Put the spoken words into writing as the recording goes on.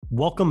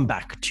Welcome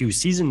back to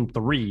season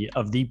 3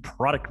 of the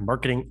Product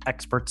Marketing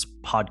Experts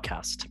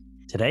podcast.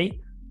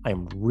 Today, I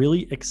am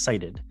really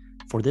excited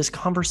for this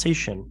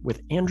conversation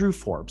with Andrew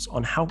Forbes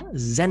on how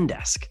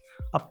Zendesk,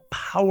 a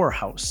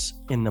powerhouse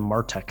in the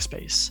MarTech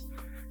space,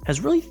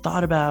 has really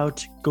thought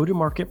about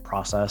go-to-market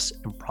process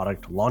and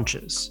product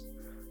launches.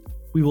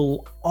 We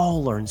will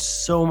all learn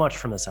so much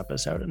from this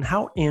episode and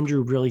how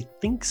Andrew really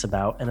thinks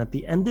about and at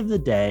the end of the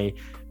day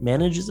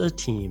manages a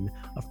team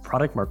of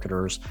product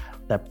marketers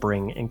that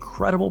bring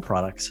incredible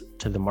products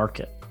to the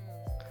market.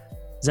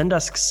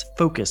 Zendesk's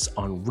focus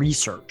on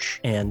research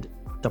and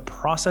the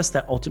process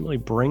that ultimately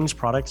brings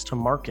products to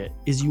market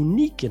is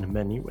unique in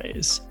many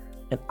ways.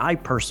 And I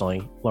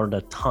personally learned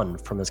a ton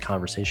from this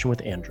conversation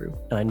with Andrew,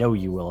 and I know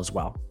you will as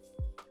well.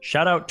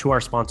 Shout out to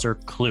our sponsor,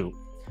 Clue.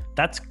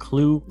 That's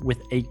Clue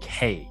with a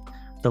K,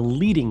 the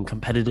leading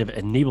competitive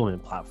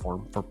enablement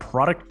platform for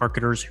product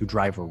marketers who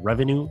drive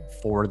revenue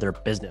for their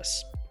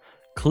business.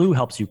 Clue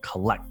helps you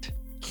collect,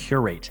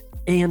 curate,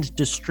 and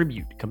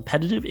distribute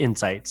competitive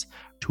insights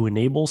to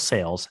enable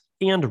sales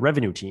and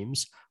revenue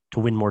teams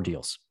to win more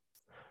deals.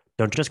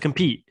 Don't just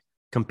compete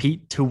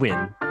to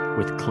win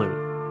with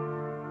Clue.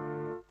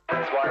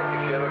 That's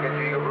why if you ever get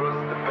your ego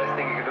bruised, the best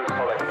thing you can do is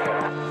collect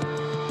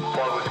more.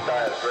 Fall with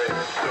style, great.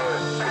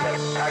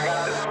 I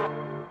got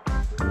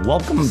this.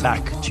 Welcome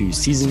back to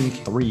season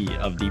 3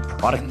 of the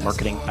Product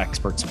Marketing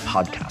Experts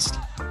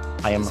podcast.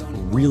 I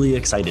am really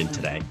excited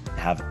today to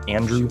have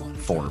Andrew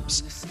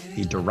Forbes,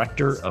 the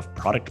Director of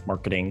Product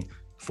Marketing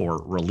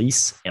for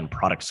Release and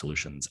Product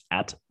Solutions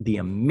at the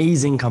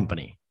amazing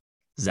company,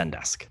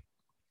 Zendesk.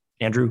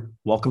 Andrew,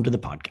 welcome to the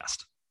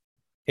podcast.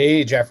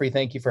 Hey, Jeffrey,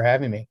 thank you for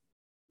having me.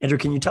 Andrew,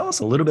 can you tell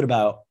us a little bit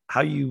about how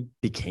you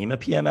became a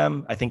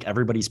PMM? I think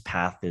everybody's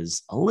path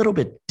is a little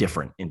bit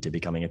different into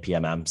becoming a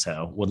PMM,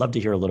 so would love to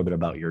hear a little bit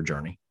about your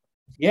journey.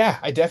 Yeah,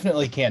 I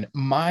definitely can.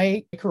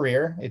 My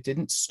career, it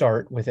didn't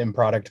start within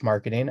product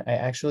marketing. I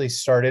actually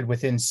started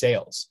within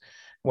sales.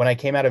 When I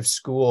came out of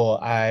school,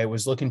 I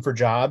was looking for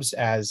jobs,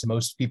 as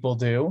most people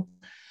do.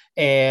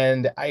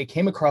 And I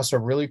came across a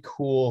really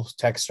cool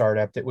tech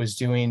startup that was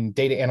doing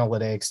data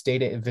analytics,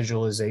 data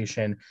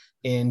visualization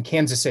in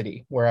Kansas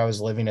City, where I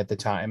was living at the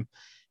time.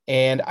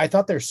 And I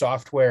thought their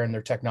software and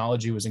their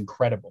technology was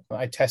incredible.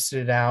 I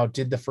tested it out,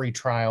 did the free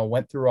trial,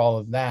 went through all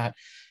of that.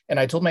 And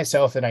I told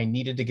myself that I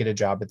needed to get a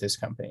job at this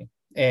company.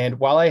 And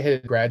while I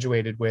had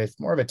graduated with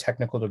more of a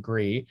technical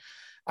degree,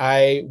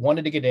 I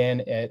wanted to get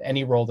in at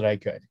any role that I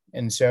could.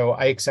 And so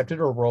I accepted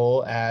a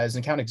role as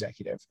an account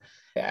executive.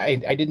 I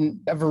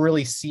didn't ever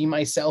really see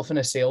myself in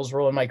a sales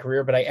role in my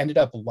career, but I ended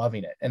up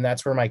loving it. And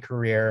that's where my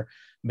career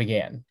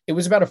began. It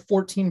was about a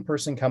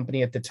 14-person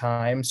company at the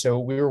time. So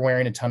we were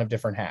wearing a ton of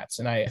different hats.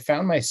 And I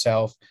found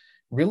myself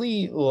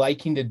really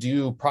liking to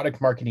do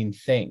product marketing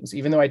things,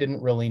 even though I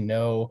didn't really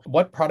know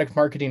what product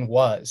marketing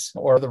was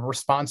or the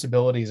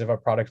responsibilities of a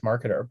product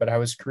marketer. But I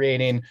was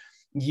creating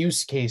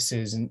use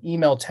cases and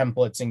email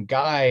templates and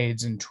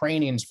guides and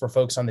trainings for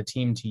folks on the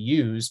team to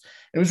use.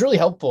 And it was really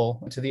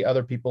helpful to the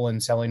other people in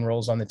selling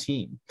roles on the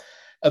team.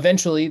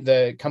 Eventually,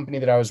 the company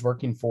that I was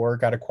working for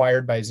got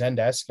acquired by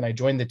Zendesk, and I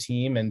joined the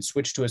team and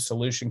switched to a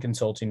solution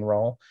consulting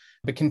role,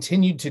 but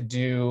continued to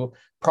do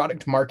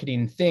product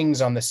marketing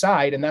things on the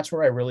side. And that's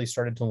where I really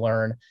started to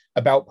learn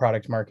about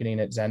product marketing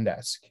at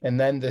Zendesk. And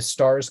then the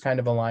stars kind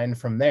of aligned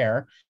from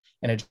there.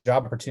 And a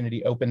job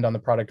opportunity opened on the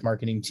product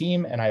marketing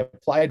team, and I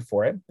applied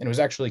for it. And it was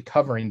actually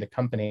covering the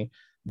company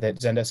that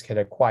Zendesk had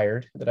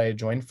acquired that I had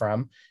joined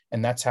from.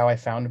 And that's how I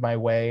found my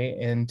way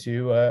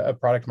into a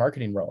product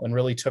marketing role and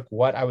really took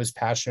what I was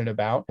passionate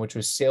about, which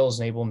was sales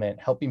enablement,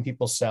 helping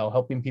people sell,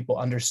 helping people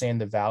understand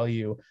the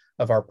value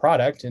of our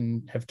product,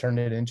 and have turned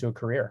it into a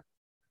career.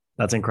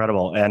 That's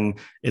incredible. And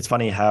it's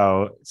funny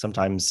how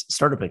sometimes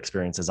startup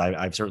experiences,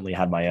 I've certainly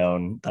had my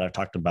own that I've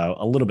talked about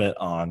a little bit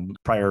on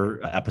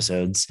prior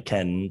episodes,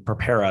 can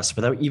prepare us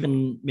without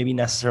even maybe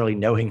necessarily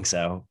knowing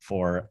so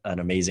for an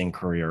amazing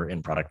career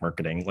in product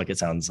marketing, like it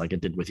sounds like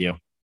it did with you.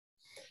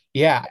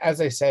 Yeah, as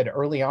I said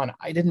early on,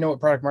 I didn't know what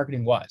product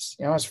marketing was.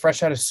 I was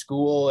fresh out of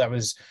school. I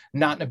was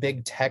not in a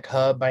big tech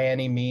hub by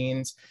any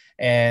means.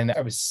 And I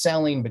was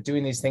selling, but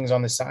doing these things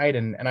on the side.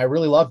 And I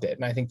really loved it.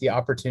 And I think the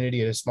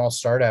opportunity at a small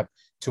startup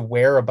to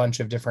wear a bunch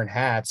of different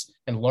hats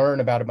and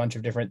learn about a bunch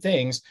of different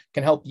things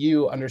can help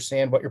you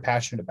understand what you're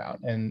passionate about.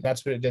 And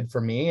that's what it did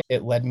for me.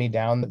 It led me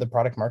down the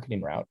product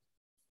marketing route.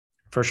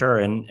 For sure.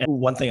 And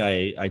one thing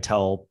I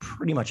tell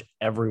pretty much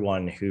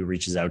everyone who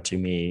reaches out to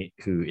me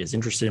who is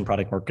interested in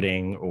product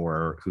marketing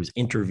or who's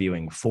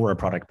interviewing for a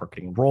product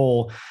marketing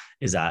role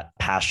is that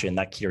passion,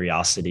 that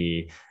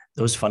curiosity,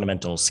 those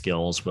fundamental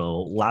skills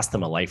will last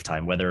them a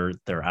lifetime, whether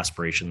their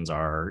aspirations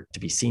are to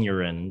be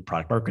senior in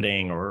product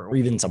marketing or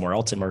even somewhere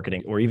else in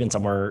marketing, or even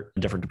somewhere, a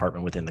different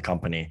department within the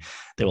company,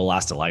 they will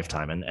last a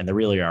lifetime. And they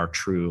really are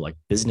true like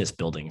business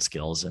building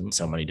skills in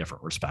so many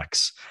different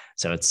respects.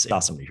 So it's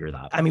awesome to hear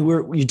that. I mean,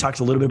 you talked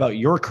a little bit about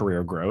your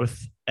career growth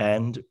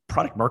and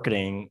product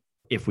marketing.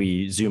 If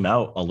we zoom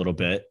out a little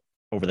bit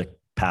over the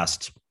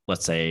past,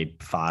 let's say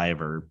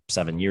 5 or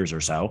 7 years or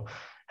so,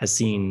 has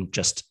seen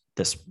just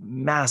this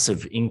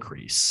massive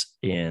increase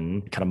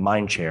in kind of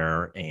mind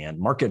share and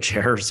market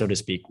share, so to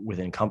speak,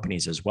 within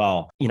companies as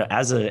well.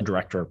 As a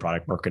director of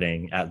product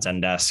marketing at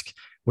Zendesk,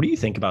 what do you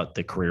think about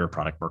the career of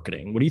product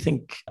marketing? What do you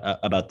think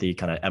about the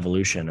kind of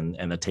evolution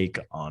and the take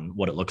on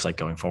what it looks like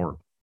going forward?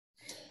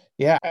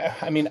 Yeah,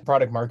 I mean,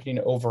 product marketing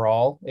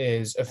overall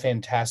is a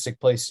fantastic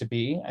place to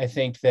be. I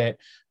think that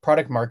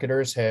product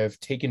marketers have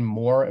taken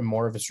more and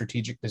more of a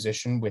strategic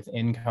position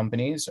within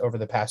companies over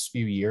the past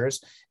few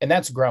years, and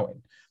that's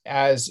growing.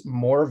 As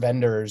more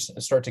vendors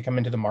start to come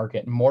into the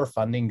market, more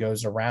funding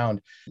goes around,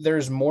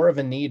 there's more of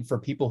a need for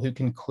people who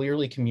can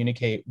clearly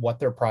communicate what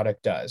their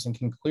product does and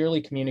can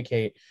clearly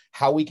communicate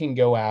how we can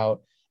go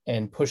out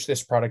and push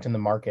this product in the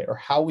market, or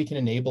how we can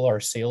enable our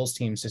sales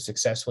teams to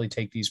successfully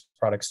take these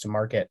products to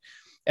market.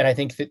 And I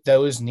think that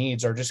those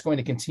needs are just going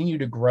to continue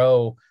to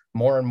grow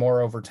more and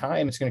more over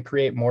time. It's going to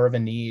create more of a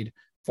need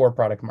for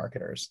product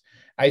marketers.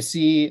 I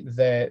see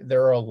that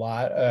there are a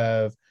lot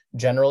of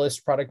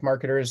generalist product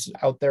marketers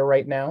out there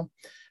right now.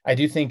 I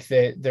do think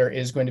that there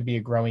is going to be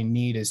a growing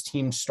need as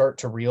teams start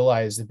to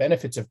realize the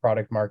benefits of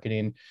product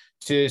marketing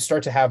to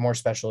start to have more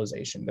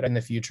specialization. But in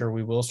the future,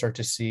 we will start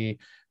to see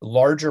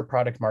larger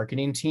product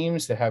marketing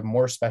teams that have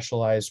more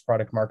specialized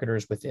product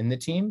marketers within the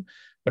team.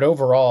 But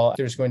overall,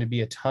 there's going to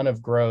be a ton of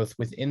growth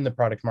within the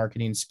product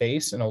marketing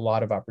space and a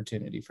lot of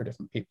opportunity for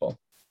different people.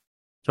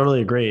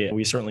 Totally agree.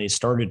 We certainly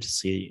started to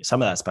see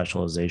some of that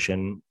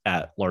specialization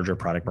at larger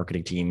product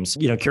marketing teams.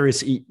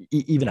 Curious,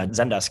 even at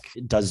Zendesk,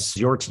 does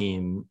your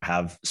team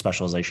have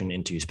specialization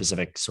into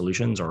specific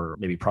solutions or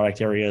maybe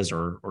product areas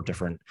or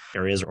different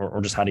areas, or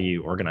just how do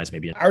you organize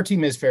maybe? Our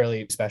team is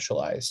fairly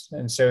specialized.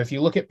 And so if you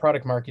look at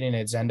product marketing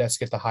at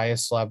Zendesk at the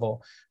highest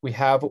level, we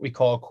have what we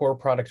call core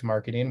product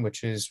marketing,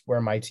 which is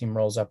where my team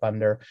rolls up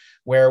under,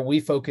 where we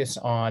focus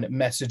on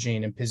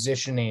messaging and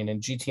positioning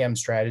and GTM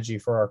strategy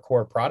for our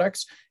core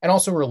products, and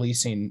also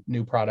releasing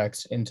new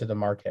products into the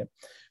market.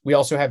 We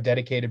also have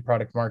dedicated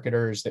product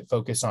marketers that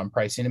focus on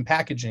pricing and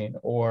packaging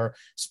or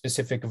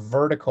specific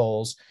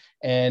verticals.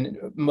 And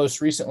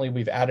most recently,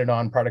 we've added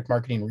on product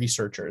marketing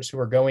researchers who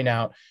are going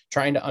out,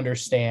 trying to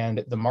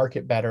understand the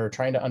market better,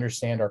 trying to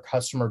understand our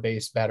customer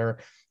base better,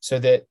 so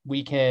that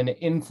we can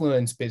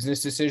influence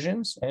business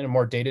decisions in a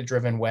more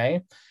data-driven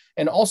way,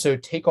 and also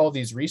take all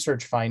these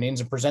research findings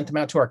and present them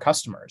out to our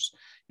customers.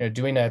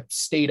 Doing a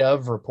state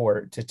of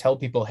report to tell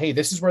people, hey,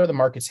 this is where the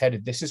market's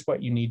headed. This is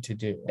what you need to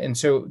do. And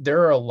so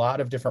there are a lot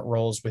of different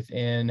roles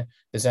within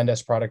the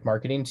Zendesk product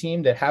marketing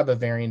team that have a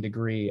varying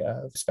degree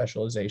of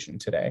specialization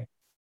today.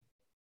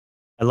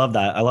 I love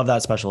that. I love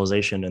that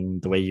specialization and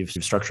the way you've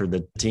structured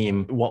the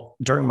team. Well,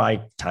 during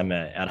my time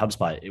at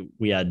HubSpot,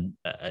 we had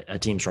a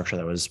team structure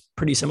that was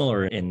pretty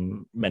similar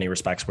in many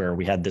respects, where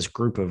we had this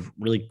group of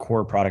really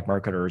core product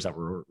marketers that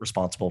were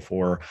responsible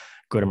for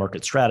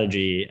go-to-market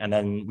strategy. And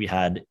then we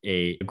had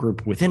a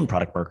group within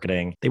product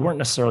marketing. They weren't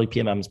necessarily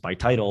PMMs by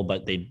title,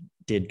 but they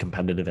did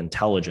competitive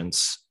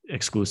intelligence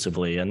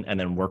exclusively, and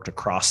then worked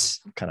across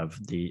kind of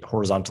the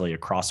horizontally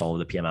across all of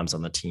the PMMs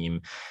on the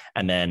team,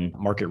 and then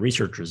market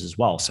researchers as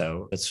well.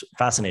 So it's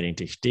fascinating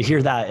to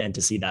hear that and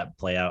to see that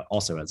play out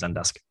also at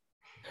Zendesk.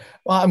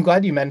 Well, I'm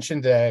glad you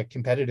mentioned the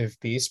competitive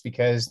piece,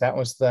 because that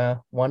was the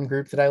one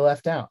group that I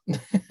left out.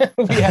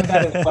 We have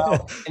that as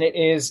well. And it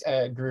is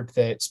a group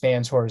that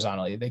spans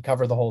horizontally. They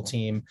cover the whole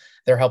team.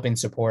 They're helping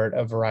support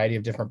a variety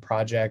of different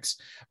projects,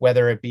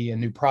 whether it be a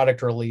new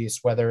product release,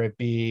 whether it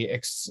be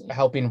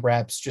helping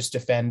reps just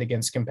defend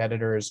against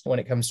competitors when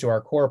it comes to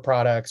our core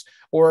products,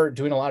 or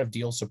doing a lot of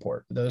deal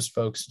support. Those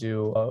folks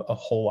do a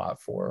whole lot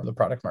for the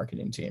product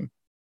marketing team.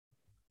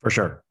 For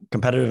sure.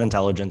 Competitive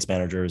intelligence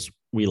managers,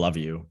 we love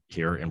you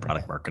here in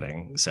product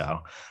marketing. So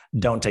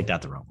don't take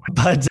that the wrong way.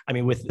 But I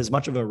mean, with as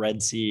much of a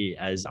Red Sea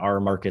as our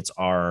markets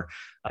are,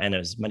 and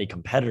as many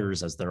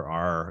competitors as there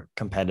are,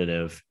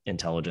 competitive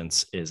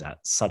intelligence is at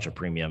such a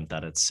premium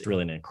that it's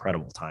really an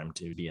incredible time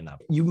to be in that.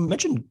 You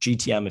mentioned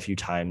GTM a few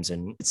times,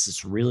 and it's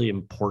this really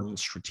important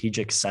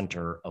strategic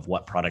center of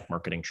what product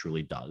marketing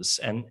truly does.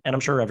 And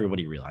I'm sure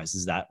everybody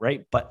realizes that,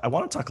 right? But I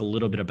want to talk a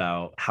little bit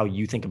about how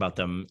you think about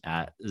them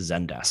at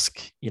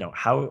Zendesk.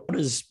 How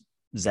does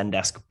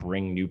Zendesk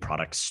bring new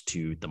products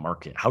to the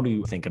market? How do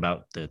you think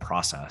about the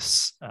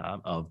process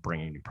of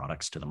bringing new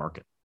products to the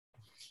market?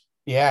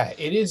 Yeah,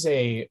 it is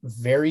a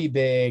very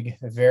big,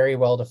 very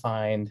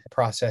well-defined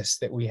process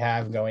that we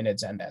have going at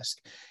Zendesk.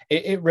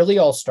 It really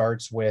all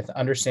starts with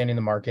understanding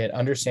the market,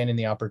 understanding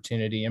the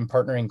opportunity, and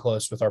partnering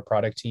close with our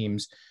product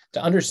teams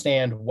to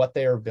understand what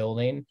they are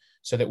building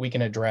so that we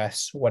can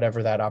address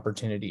whatever that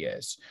opportunity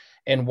is.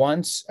 And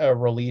once a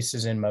release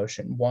is in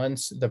motion,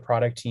 once the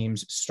product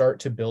teams start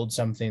to build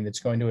something that's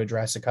going to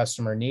address a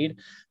customer need,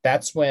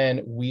 that's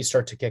when we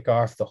start to kick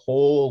off the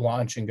whole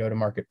launch and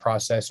go-to-market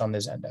process on the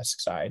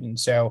Zendesk side. And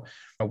so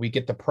we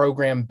get the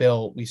program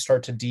built, we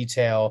start to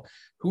detail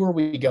who are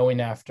we going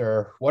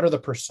after, what are the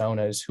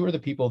personas, who are the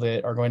people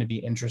that are going to be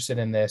interested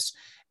in this,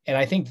 And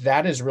I think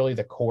that is really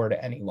the core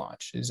to any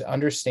launch, is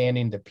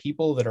understanding the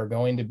people that are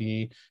going to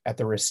be at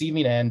the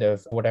receiving end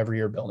of whatever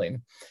you're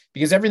building,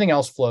 because everything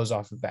else flows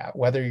off of that.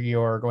 Whether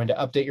you're going to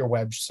update your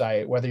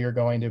website, whether you're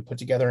going to put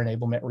together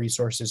enablement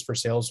resources for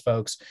sales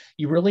folks,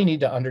 you really need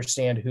to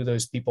understand who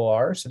those people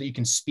are so that you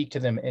can speak to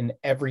them in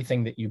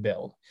everything that you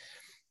build.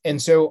 And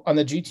so on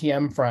the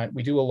GTM front,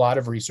 we do a lot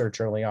of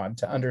research early on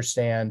to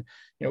understand,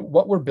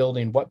 what we're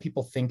building, what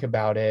people think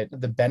about it,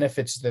 the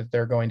benefits that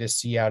they're going to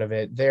see out of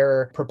it,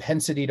 their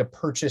propensity to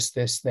purchase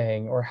this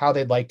thing, or how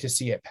they'd like to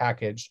see it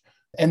packaged.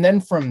 And then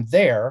from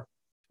there,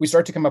 we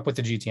start to come up with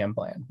the GTM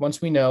plan.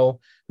 Once we know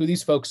who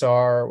these folks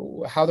are,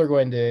 how they're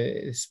going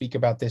to speak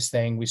about this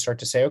thing, we start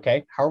to say,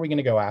 okay, how are we going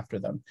to go after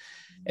them?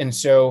 And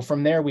so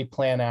from there, we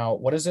plan out,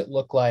 what does it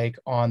look like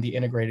on the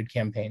integrated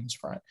campaigns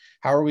front?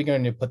 How are we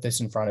going to put this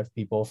in front of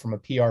people from a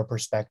PR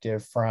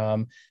perspective,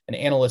 from an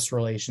analyst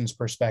relations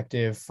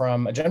perspective,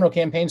 from a general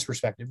campaigns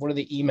perspective? What are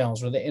the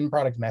emails or the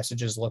in-product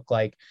messages look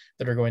like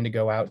that are going to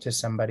go out to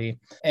somebody,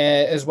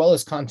 as well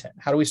as content?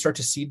 How do we start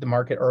to seed the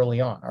market early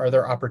on? Are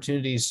there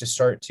opportunities to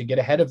start to get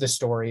ahead of the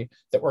story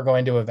that we're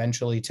going to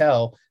eventually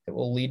tell that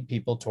will lead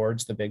people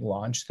towards the big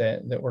launch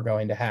that we're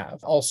going to have?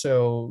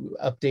 Also,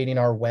 updating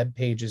our web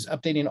pages,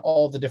 updating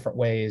all the different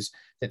ways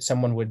that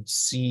someone would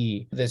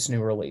see this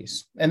new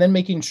release, and then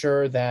making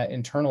sure that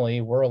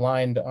internally we're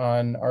aligned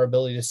on our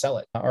ability to sell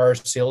it. Are our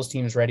sales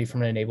teams ready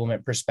from an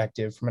enablement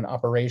perspective? From an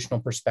operational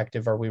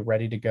perspective, are we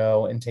ready to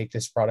go and take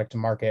this product to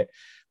market?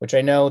 Which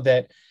I know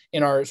that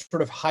in our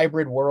sort of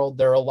hybrid world,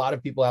 there are a lot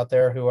of people out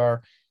there who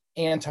are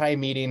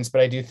anti-meetings,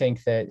 but I do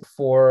think that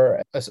for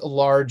a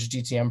large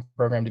GTM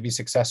program to be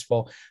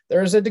successful,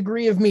 there's a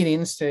degree of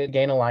meetings to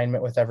gain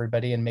alignment with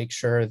everybody and make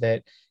sure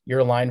that you're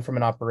aligned from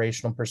an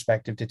operational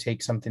perspective to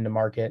take something to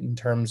market, in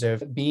terms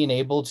of being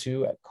able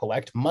to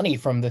collect money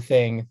from the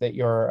thing that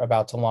you're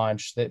about to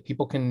launch, that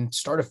people can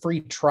start a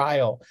free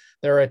trial.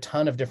 There are a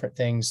ton of different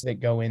things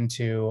that go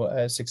into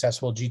a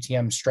successful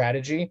GTM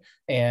strategy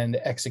and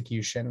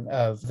execution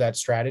of that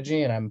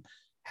strategy. And I'm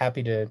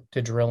happy to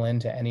drill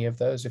into any of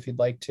those if you'd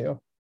like to.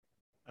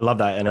 I love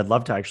that. And I'd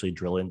love to actually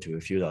drill into a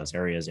few of those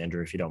areas,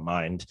 Andrew, if you don't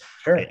mind.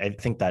 Sure. I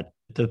think that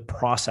the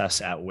process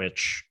at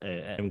which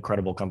an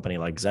incredible company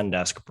like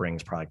Zendesk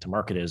brings product to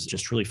market is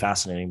just really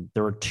fascinating.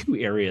 There are two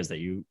areas that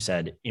you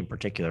said in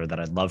particular that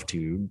I'd love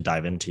to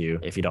dive into,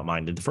 if you don't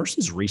mind. The first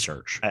is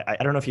research. I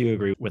don't know if you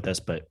agree with this,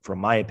 but from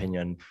my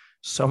opinion,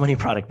 so many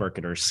product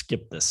marketers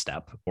skip this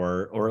step,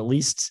 or at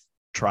least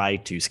try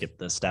to skip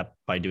this step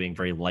by doing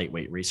very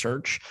lightweight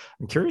research.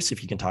 I'm curious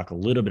if you can talk a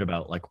little bit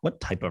about, like, what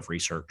type of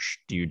research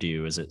do you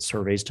do? Is it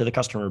surveys to the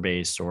customer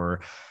base, or,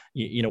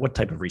 what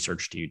type of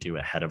research do you do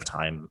ahead of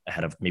time,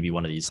 ahead of maybe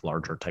one of these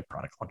larger type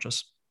product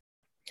launches?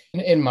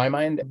 In my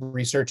mind,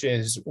 research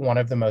is one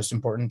of the most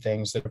important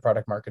things that a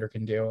product marketer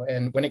can do.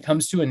 And when it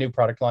comes to a new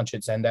product launch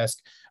at Zendesk,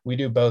 we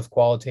do both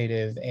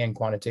qualitative and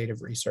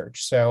quantitative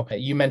research. So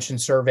you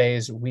mentioned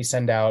surveys. We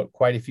send out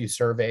quite a few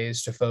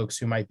surveys to folks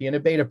who might be in a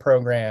beta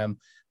program,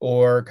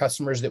 or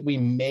customers that we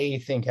may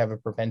think have a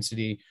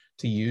propensity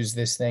to use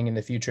this thing in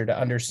the future, to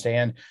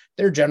understand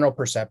their general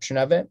perception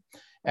of it.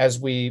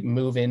 As we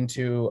move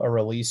into a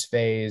release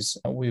phase,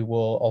 we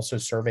will also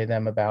survey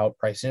them about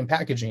pricing and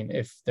packaging,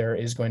 if there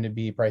is going to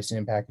be pricing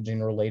and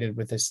packaging related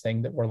with this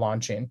thing that we're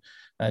launching,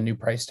 a new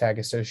price tag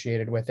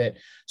associated with it.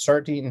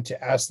 Starting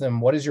to ask them,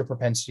 what is your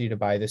propensity to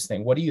buy this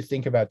thing? What do you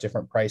think about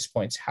different price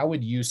points? How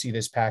would you see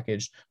this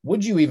packaged?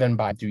 Would you even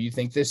buy? Do you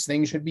think this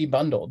thing should be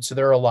bundled? So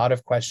there are a lot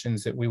of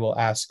questions that we will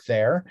ask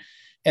there.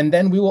 And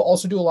then we will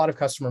also do a lot of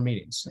customer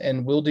meetings,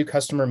 and we'll do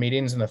customer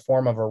meetings in the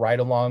form of a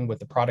ride along with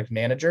the product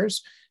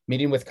managers,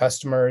 meeting with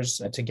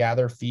customers to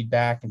gather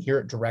feedback and hear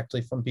it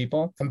directly from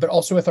people, but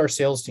also with our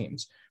sales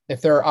teams.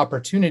 If there are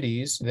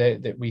opportunities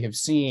that we have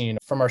seen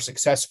from our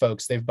success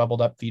folks, they've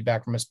bubbled up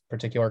feedback from a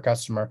particular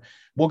customer,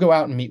 we'll go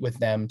out and meet with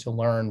them to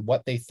learn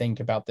what they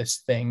think about this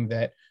thing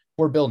that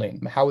we're building.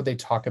 How would they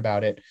talk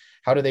about it?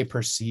 How do they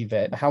perceive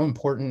it? How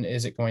important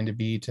is it going to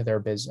be to their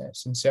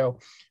business? And so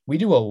we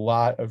do a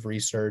lot of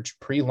research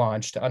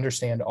pre-launch to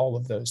understand all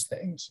of those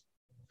things.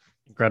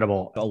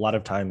 Incredible. A lot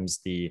of times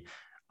the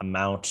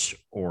amount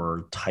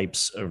or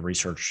types of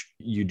research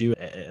you do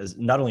as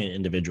not only an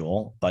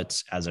individual,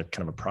 but as a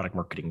kind of a product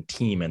marketing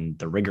team, and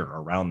the rigor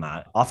around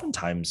that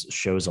oftentimes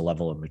shows a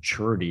level of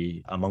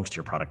maturity amongst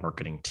your product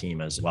marketing team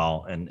as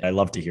well. And I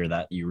love to hear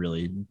that you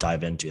really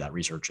dive into that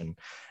research and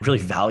really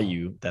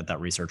value that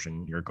research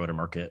in your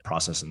go-to-market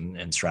process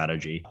and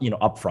strategy,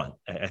 upfront.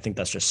 I think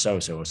that's just so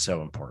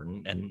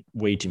important, and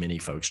way too many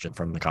folks, just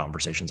from the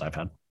conversations I've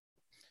had.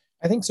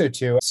 I think so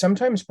too.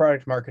 Sometimes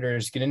product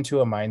marketers get into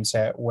a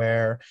mindset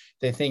where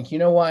they think, you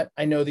know what,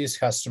 I know these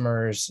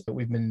customers,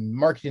 we've been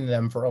marketing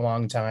them for a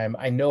long time.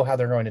 I know how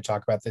they're going to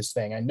talk about this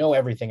thing. I know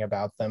everything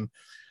about them,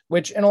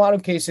 which in a lot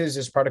of cases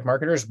as product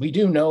marketers, we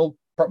do know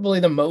probably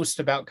the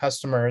most about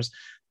customers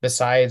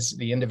besides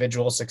the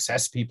individual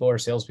success people or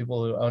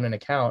salespeople who own an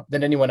account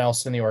than anyone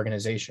else in the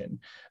organization.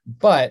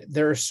 But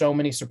there are so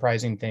many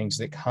surprising things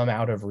that come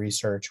out of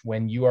research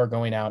when you are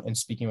going out and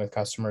speaking with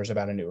customers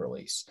about a new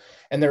release.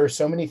 And there are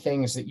so many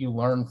things that you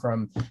learn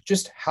from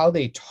just how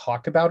they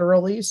talk about a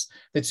release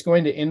that's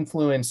going to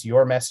influence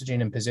your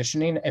messaging and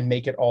positioning and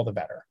make it all the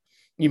better.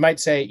 You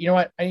might say, you know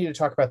what, I need to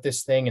talk about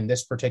this thing in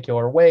this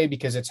particular way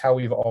because it's how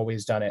we've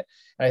always done it.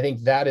 And I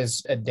think that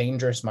is a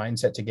dangerous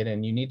mindset to get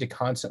in. You need to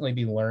constantly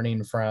be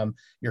learning from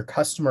your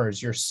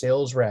customers, your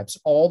sales reps,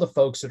 all the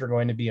folks that are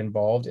going to be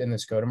involved in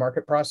this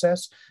go-to-market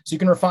process, so you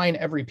can refine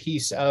every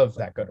piece of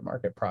that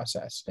go-to-market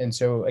process. And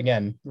so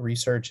again,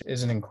 research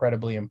is an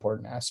incredibly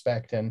important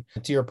aspect. And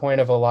to your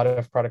point of a lot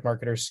of product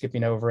marketers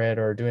skipping over it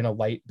or doing a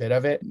light bit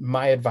of it,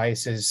 my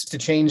advice is to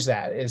change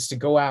that, is to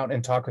go out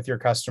and talk with your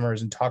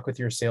customers and talk with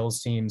your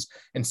sales teams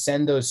and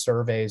send those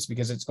surveys,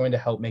 because it's going to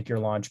help make your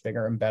launch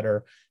bigger and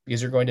better,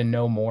 because you're going to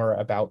know more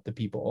about the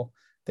people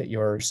that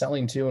you're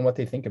selling to and what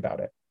they think about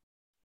it.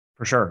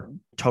 For sure.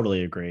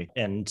 Totally agree.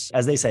 And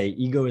as they say,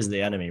 ego is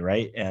the enemy,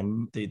 right?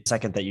 And the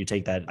second that you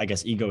take that, I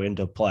guess, ego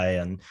into play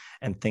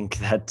and think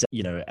that,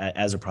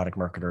 as a product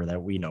marketer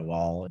that we know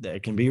all, that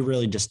it can be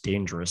really just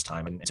dangerous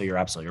time. And so you're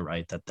absolutely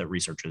right that the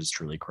research is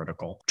truly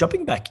critical.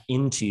 Jumping back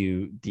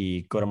into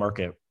the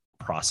go-to-market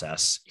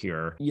process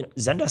here,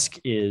 Zendesk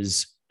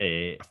is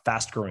a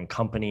fast growing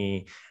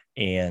company.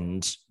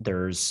 And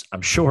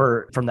I'm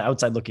sure from the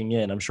outside looking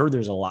in, I'm sure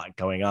there's a lot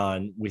going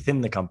on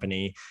within the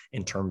company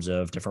in terms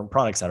of different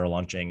products that are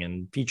launching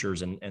and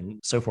features and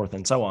so forth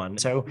and so on.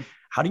 So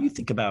how do you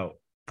think about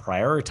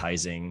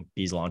prioritizing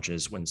these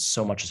launches when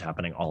so much is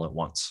happening all at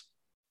once?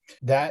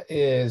 That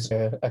is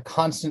a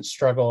constant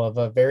struggle of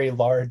a very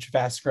large,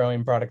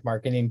 fast-growing product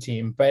marketing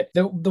team. But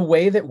the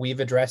way that we've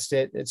addressed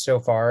it so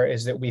far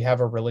is that we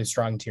have a really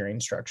strong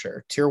tiering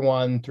structure, tier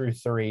 1 through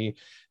 3,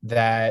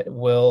 that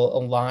will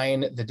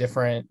align the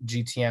different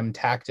GTM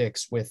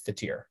tactics with the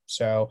tier.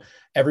 So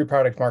every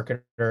product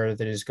marketer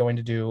that is going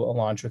to do a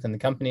launch within the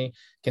company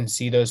can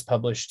see those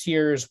published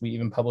tiers. We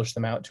even publish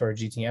them out to our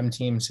GTM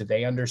team so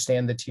they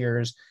understand the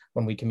tiers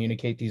when we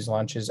communicate these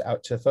launches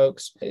out to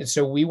folks.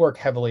 So we work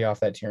heavily off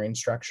that tiering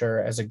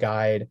structure as a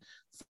guide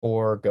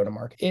for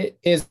go-to-market. It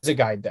is a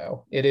guide,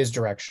 though. It is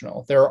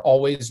directional. There are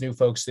always new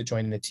folks that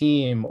join the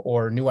team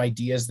or new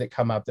ideas that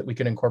come up that we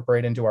could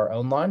incorporate into our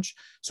own launch.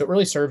 So it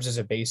really serves as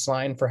a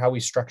baseline for how we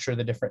structure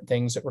the different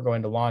things that we're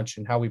going to launch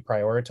and how we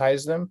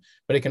prioritize them,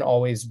 but it can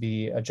always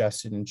be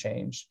adjusted and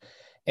changed.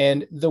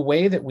 And the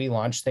way that we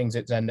launch things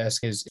at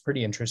Zendesk is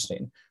pretty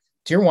interesting.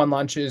 Tier 1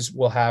 launches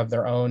will have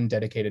their own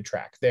dedicated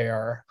track. They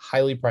are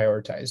highly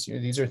prioritized.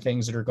 These are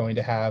things that are going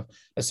to have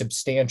a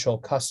substantial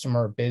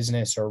customer,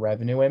 business, or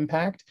revenue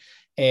impact.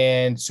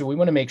 And so we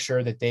want to make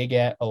sure that they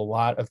get a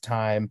lot of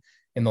time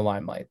in the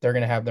limelight. They're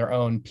going to have their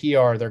own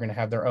PR. They're going to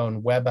have their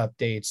own web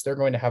updates. They're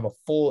going to have a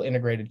full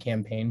integrated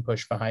campaign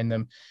push behind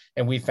them.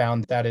 And we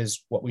found that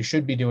is what we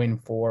should be doing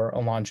for a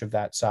launch of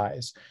that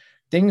size.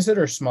 Things that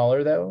are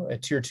smaller, though, a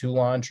tier 2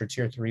 launch or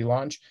tier 3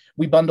 launch,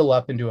 we bundle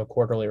up into a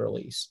quarterly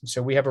release.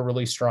 So we have a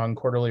really strong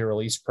quarterly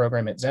release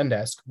program at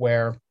Zendesk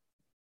where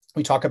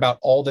we talk about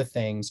all the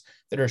things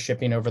that are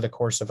shipping over the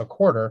course of a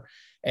quarter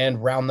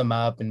and round them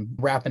up and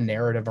wrap a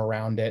narrative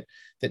around it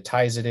that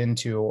ties it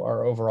into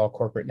our overall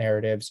corporate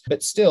narratives,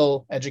 but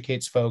still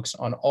educates folks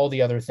on all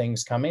the other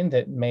things coming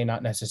that may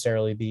not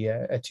necessarily be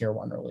a tier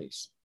 1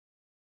 release.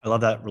 I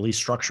love that release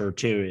structure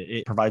too.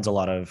 It provides a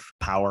lot of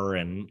power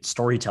and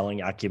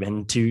storytelling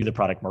acumen to the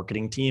product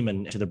marketing team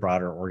and to the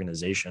broader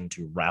organization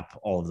to wrap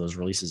all of those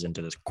releases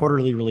into this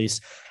quarterly release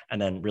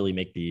and then really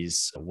make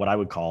these, what I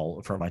would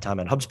call from my time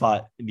at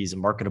HubSpot, these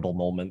marketable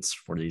moments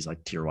for these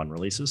like tier 1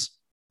 releases.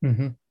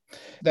 Mm-hmm.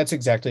 That's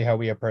exactly how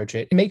we approach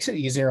it. It makes it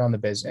easier on the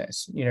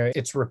business.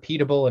 It's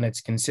repeatable and it's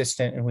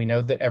consistent. And we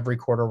know that every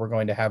quarter we're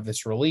going to have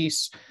this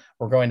release.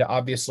 We're going to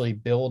obviously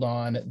build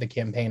on the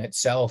campaign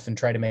itself and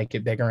try to make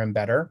it bigger and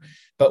better.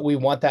 But we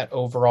want that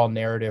overall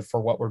narrative for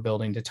what we're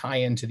building to tie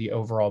into the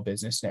overall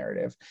business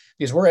narrative,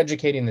 because we're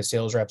educating the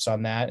sales reps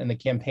on that. And the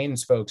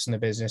campaigns folks in the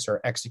business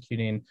are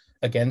executing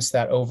against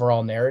that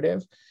overall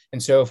narrative.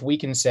 And so if we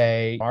can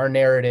say our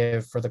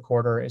narrative for the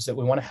quarter is that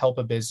we want to help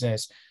a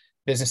business's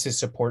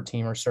support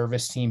team or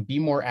service team be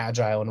more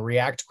agile and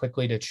react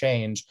quickly to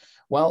change,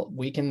 well,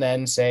 we can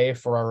then say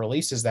for our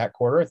releases that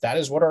quarter, that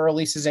is what our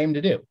releases aim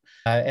to do.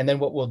 And then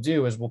what we'll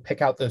do is we'll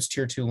pick out those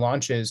tier 2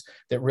 launches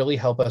that really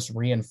help us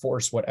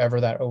reinforce whatever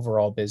that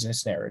overall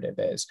business narrative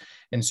is.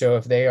 And so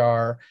if they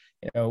are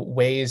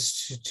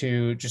ways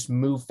to just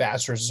move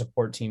faster as a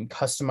support team,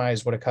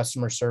 customize what a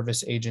customer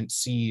service agent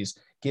sees,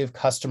 give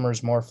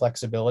customers more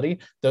flexibility,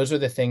 those are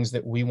the things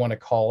that we want to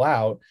call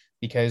out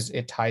because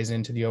it ties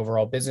into the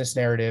overall business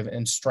narrative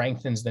and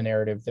strengthens the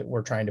narrative that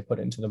we're trying to put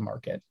into the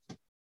market.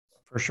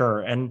 For sure.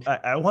 And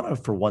I want to,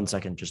 for 1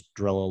 second, just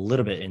drill a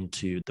little bit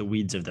into the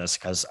weeds of this,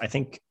 because I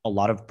think a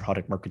lot of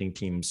product marketing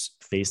teams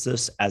face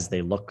this as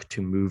they look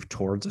to move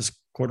towards this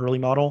quarterly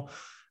model.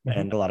 Mm-hmm.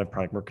 And a lot of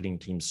product marketing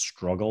teams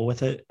struggle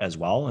with it as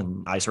well.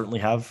 And I certainly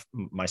have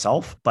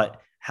myself.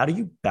 But how do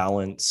you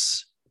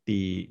balance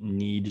the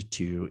need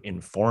to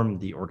inform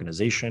the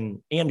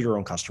organization and your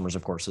own customers,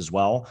 of course, as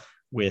well,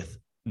 with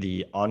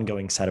the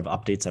ongoing set of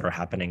updates that are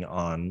happening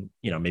on,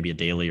 maybe a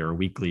daily or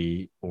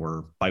weekly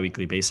or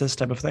biweekly basis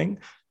type of thing,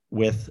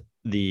 with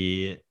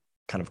the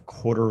kind of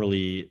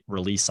quarterly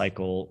release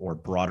cycle or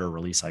broader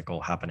release cycle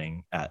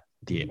happening at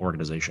the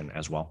organization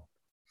as well?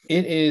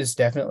 It is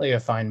definitely a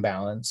fine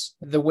balance.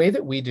 The way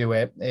that we do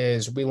it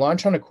is we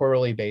launch on a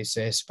quarterly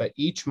basis, but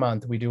each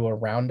month we do a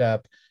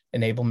roundup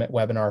enablement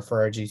webinar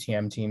for our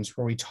GTM teams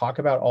where we talk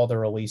about all the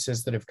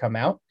releases that have come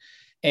out.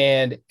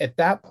 And at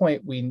that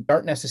point, we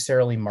aren't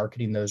necessarily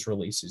marketing those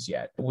releases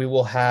yet. We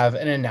will have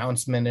an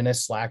announcement in a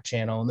Slack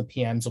channel, and the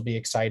PMs will be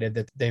excited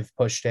that they've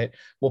pushed it.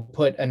 We'll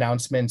put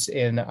announcements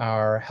in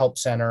our help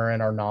center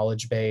and our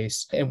knowledge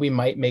base, and we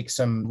might make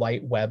some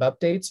light web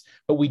updates,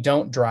 but we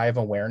don't drive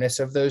awareness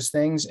of those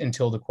things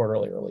until the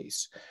quarterly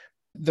release.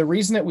 The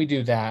reason that we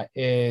do that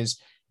is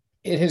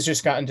it has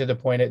just gotten to the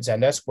point at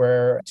Zendesk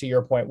where, to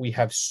your point, we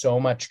have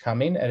so much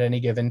coming at any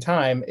given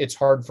time. It's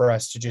hard for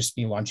us to just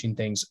be launching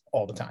things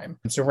all the time.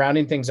 So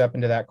rounding things up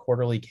into that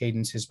quarterly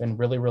cadence has been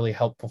really, really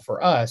helpful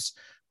for us.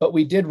 But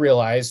we did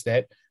realize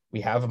that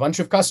we have a bunch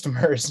of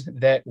customers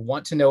that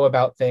want to know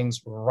about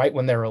things right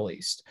when they're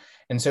released.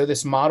 And so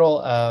this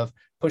model of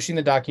pushing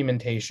the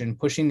documentation,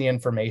 pushing the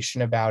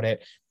information about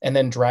it, and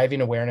then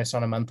driving awareness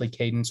on a monthly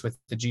cadence with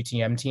the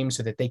GTM team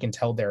so that they can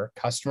tell their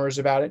customers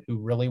about it who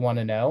really want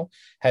to know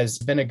has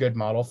been a good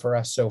model for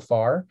us so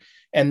far.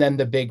 And then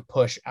the big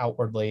push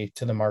outwardly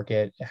to the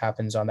market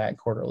happens on that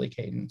quarterly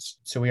cadence.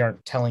 So we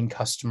aren't telling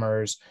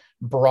customers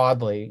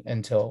broadly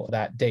until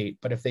that date.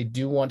 But if they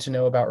do want to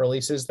know about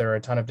releases, there are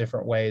a ton of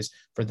different ways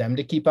for them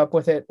to keep up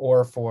with it,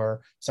 or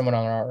for someone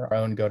on our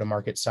own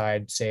go-to-market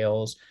side,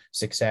 sales,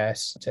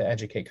 success, to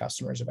educate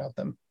customers about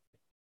them.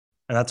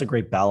 And that's a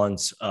great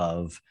balance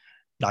of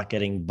not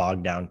getting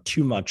bogged down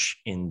too much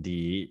in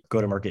the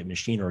go-to-market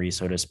machinery,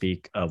 so to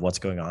speak, of what's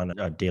going on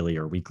a daily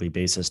or weekly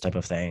basis type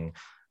of thing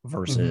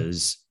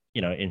versus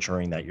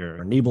ensuring that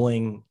you're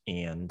enabling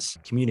and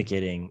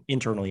communicating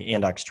internally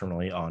and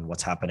externally on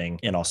what's happening,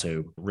 and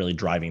also really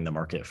driving the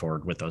market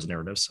forward with those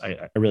narratives.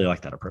 I really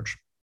like that approach.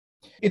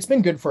 It's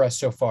been good for us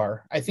so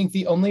far. I think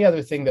the only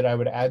other thing that I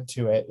would add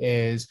to it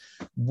is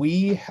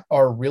we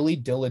are really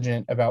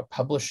diligent about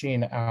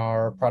publishing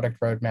our product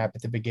roadmap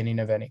at the beginning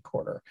of any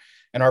quarter.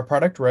 And our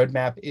product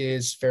roadmap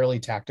is fairly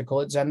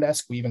tactical at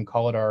Zendesk. We even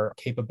call it our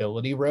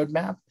capability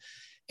roadmap.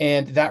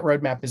 And that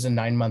roadmap is a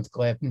 9-month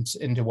glimpse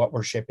into what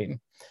we're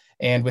shipping.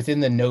 And within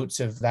the notes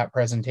of that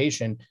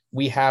presentation,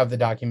 we have the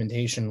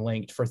documentation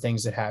linked for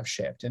things that have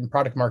shipped. And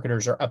product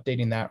marketers are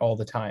updating that all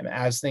the time.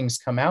 As things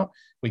come out,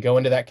 we go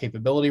into that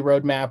capability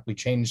roadmap. We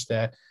change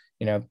the,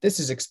 this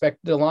is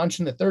expected to launch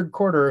in the third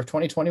quarter of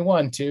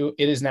 2021 to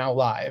it is now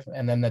live.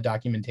 And then the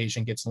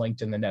documentation gets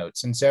linked in the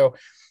notes. And so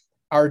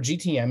our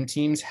GTM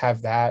teams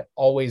have that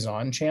always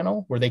on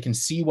channel where they can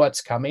see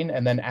what's coming.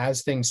 And then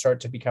as things start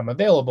to become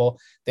available,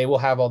 they will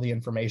have all the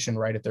information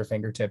right at their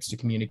fingertips to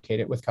communicate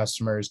it with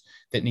customers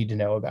that need to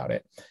know about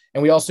it.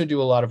 And we also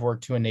do a lot of work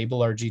to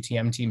enable our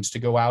GTM teams to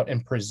go out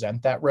and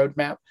present that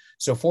roadmap.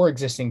 So for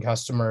existing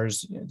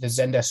customers, the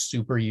Zendesk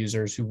super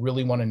users who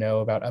really want to know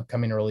about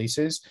upcoming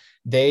releases,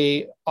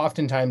 they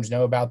oftentimes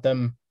know about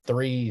them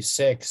 3,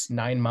 6,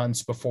 9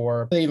 months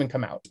before they even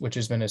come out, which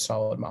has been a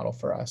solid model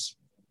for us.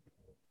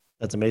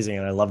 That's amazing.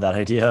 And I love that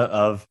idea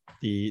of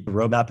the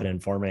roadmap and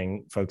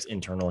informing folks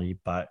internally,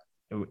 but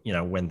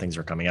when things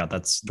are coming out,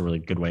 that's a really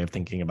good way of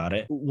thinking about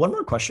it. One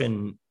more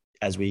question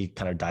as we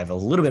kind of dive a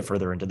little bit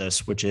further into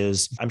this, which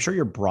is, I'm sure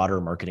your broader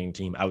marketing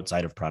team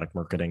outside of product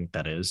marketing,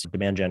 that is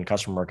demand gen,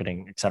 customer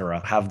marketing, et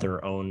cetera, have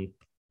their own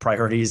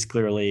priorities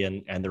clearly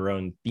and their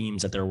own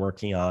themes that they're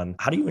working on.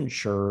 How do you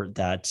ensure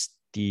that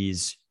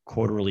these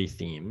quarterly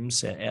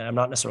themes, and I'm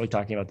not necessarily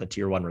talking about the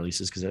tier 1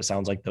 releases because it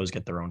sounds like those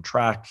get their own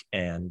track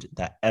and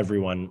that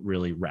everyone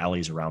really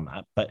rallies around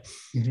that. But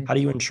how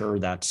do you ensure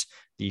that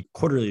the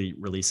quarterly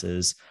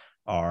releases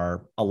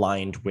are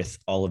aligned with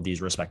all of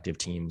these respective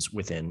teams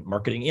within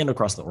marketing and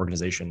across the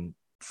organization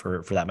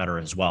for that matter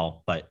as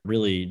well, but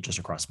really just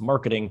across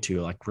marketing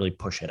to really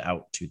push it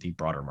out to the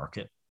broader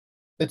market?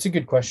 That's a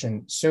good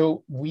question.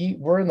 So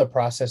we're in the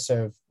process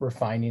of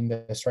refining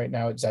this right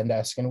now at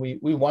Zendesk, and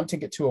we want to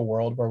get to a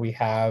world where we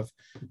have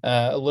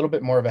a little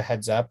bit more of a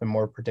heads up and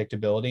more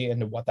predictability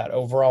into what that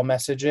overall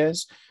message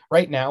is.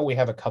 Right now, we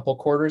have a couple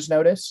quarters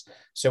notice,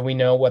 so we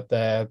know what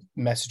the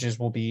messages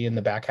will be in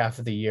the back half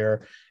of the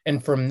year.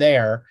 And from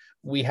there,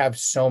 we have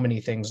so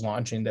many things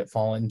launching that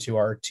fall into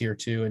our tier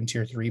 2 and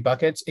tier 3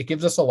 buckets. It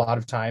gives us a lot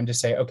of time to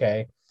say,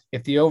 okay,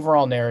 if the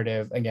overall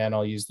narrative, again,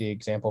 I'll use the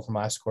example from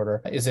last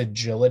quarter, is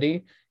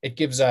agility, it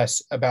gives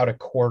us about a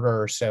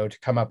quarter or so to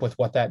come up with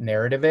what that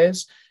narrative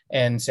is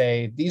and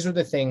say, these are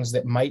the things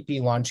that might be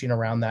launching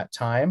around that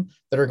time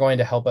that are going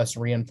to help us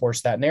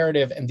reinforce that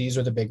narrative. And these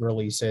are the big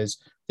releases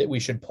that we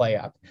should play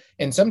up.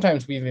 And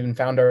sometimes we've even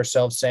found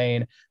ourselves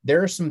saying,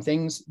 there are some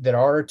things that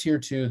are tier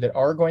 2 that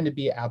are going to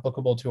be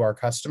applicable to our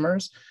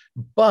customers,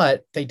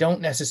 but they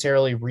don't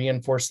necessarily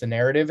reinforce the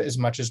narrative as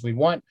much as we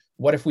want.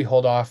 what if we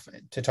hold off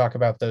to talk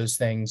about those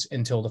things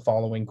until the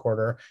following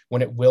quarter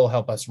when it will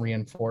help us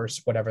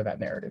reinforce whatever that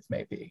narrative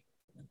may be?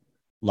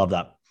 Love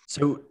that.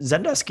 So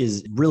Zendesk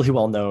is really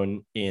well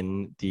known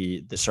in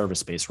the service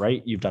space,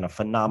 right? You've done a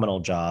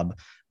phenomenal job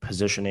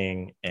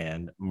positioning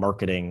and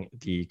marketing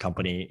the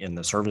company in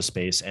the service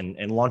space and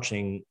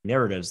launching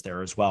narratives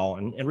there as well.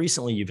 And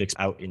recently you've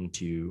out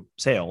into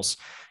sales.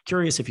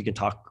 Curious if you could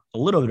talk a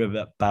little bit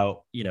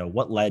about,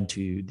 what led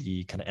to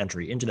the kind of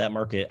entry into that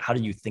market. How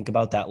did you think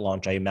about that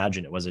launch? I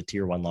imagine it was a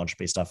tier one launch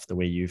based off the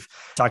way you've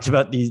talked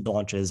about the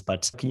launches,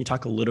 but can you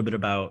talk a little bit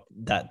about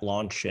that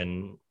launch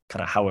and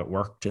kind of how it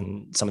worked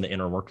and some of the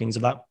inner workings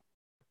of that?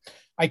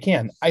 I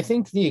can. I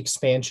think the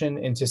expansion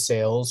into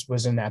sales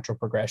was a natural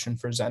progression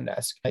for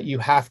Zendesk. You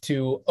have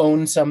to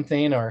own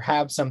something or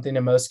have something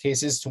in most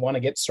cases to want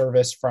to get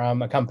service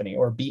from a company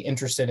or be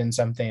interested in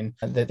something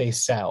that they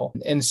sell.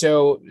 And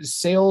so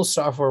sales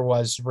software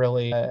was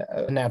really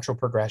a natural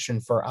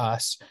progression for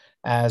us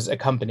as a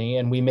company.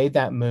 And we made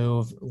that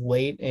move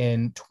late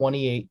in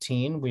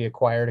 2018. We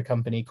acquired a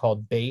company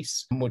called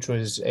Base, which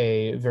was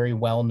a very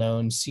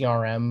well-known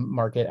CRM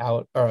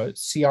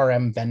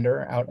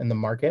vendor out in the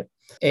market.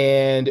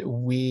 And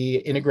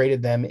we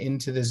integrated them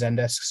into the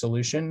Zendesk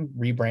solution,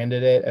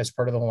 rebranded it as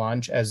part of the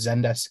launch as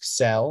Zendesk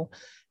Sell,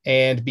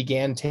 and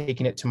began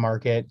taking it to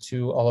market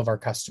to all of our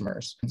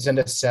customers.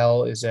 Zendesk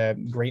Sell is a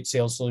great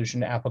sales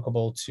solution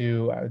applicable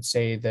to, I would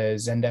say, the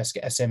Zendesk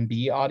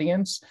SMB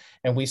audience.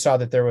 And we saw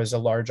that there was a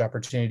large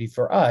opportunity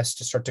for us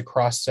to start to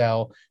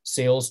cross-sell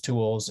sales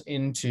tools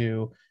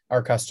into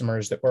our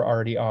customers that were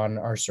already on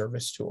our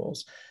service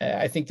tools.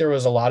 I think there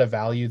was a lot of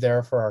value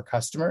there for our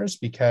customers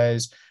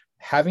because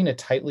having a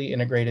tightly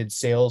integrated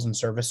sales and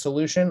service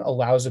solution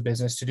allows a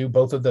business to do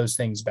both of those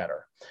things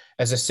better.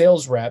 As a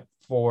sales rep,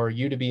 for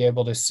you to be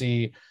able to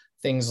see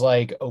things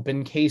like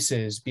open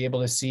cases, be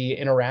able to see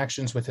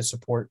interactions with a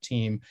support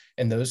team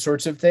and those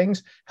sorts of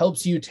things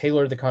helps you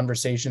tailor the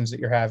conversations that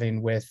you're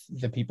having with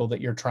the people that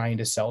you're trying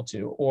to sell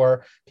to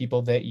or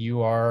people that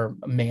you are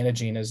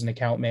managing as an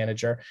account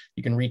manager.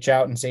 You can reach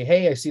out and say,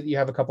 hey, I see that you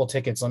have a couple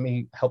tickets. Let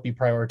me help you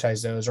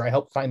prioritize those, or I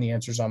help find the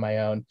answers on my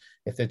own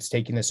if it's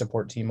taking the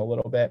support team a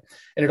little bit.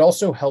 And it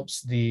also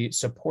helps the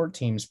support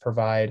teams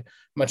provide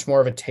much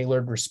more of a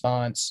tailored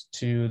response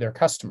to their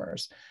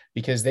customers,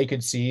 because they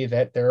could see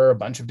that there are a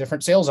bunch of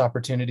different sales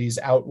opportunities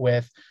out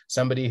with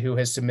somebody who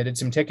has submitted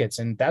some tickets.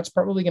 And that's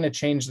probably going to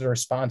change the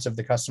response of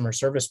the customer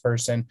service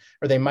person,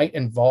 or they might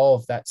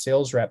involve that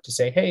sales rep to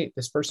say, hey,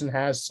 this person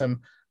has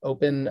some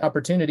open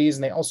opportunities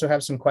and they also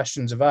have some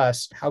questions of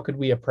us. How could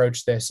we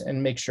approach this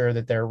and make sure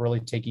that they're really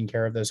taking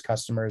care of those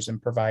customers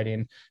and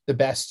providing the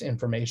best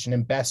information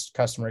and best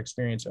customer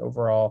experience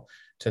overall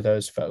to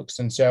those folks?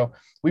 And so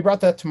we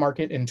brought that to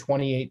market in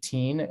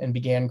 2018 and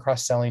began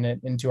cross-selling it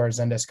into our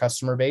Zendesk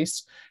customer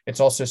base. It's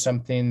also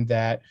something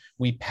that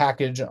we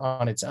package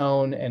on its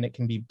own, and it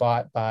can be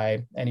bought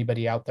by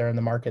anybody out there in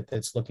the market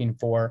that's looking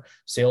for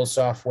sales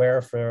software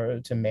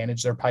to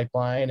manage their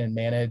pipeline and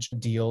manage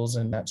deals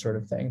and that sort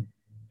of thing.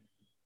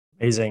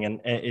 Amazing. And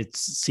it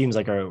seems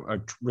like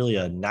really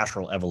a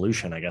natural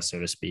evolution, I guess, so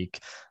to speak,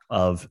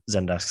 of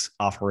Zendesk's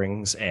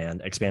offerings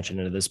and expansion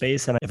into the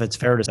space. And if it's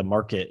fair to say, the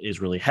market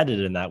is really headed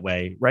in that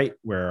way, right?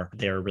 Where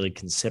they're really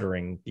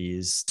considering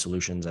these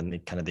solutions and the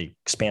kind of the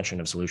expansion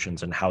of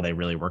solutions and how they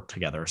really work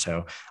together.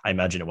 So I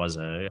imagine it was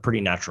a pretty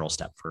natural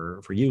step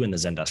for you and the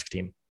Zendesk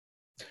team.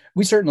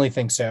 We certainly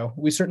think so.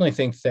 We certainly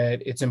think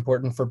that it's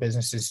important for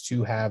businesses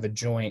to have a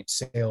joint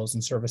sales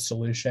and service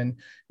solution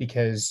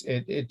because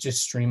it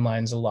just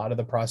streamlines a lot of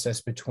the process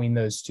between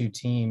those two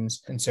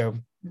teams. And so,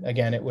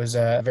 again, it was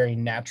a very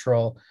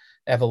natural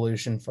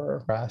evolution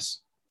for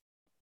us.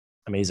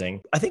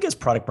 Amazing. I think as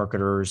product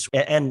marketers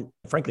and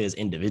frankly, as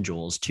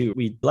individuals too,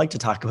 we like to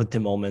talk about the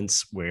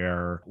moments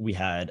where we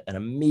had an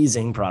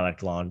amazing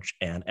product launch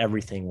and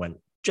everything went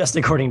just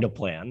according to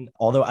plan.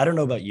 Although I don't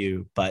know about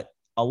you, but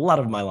a lot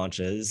of my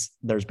launches,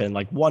 there's been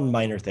like one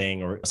minor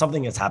thing or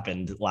something that's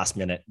happened last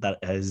minute that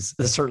has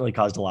certainly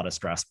caused a lot of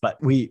stress.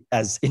 But we,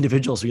 as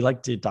individuals, we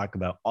like to talk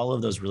about all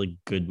of those really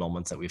good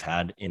moments that we've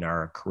had in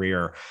our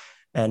career.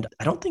 And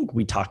I don't think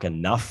we talk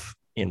enough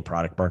in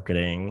product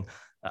marketing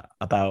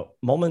about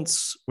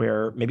moments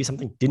where maybe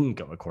something didn't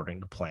go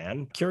according to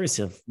plan. Curious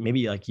if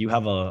maybe like you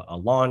have a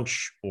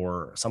launch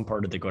or some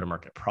part of the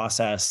go-to-market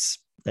process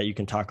that you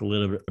can talk a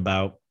little bit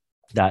about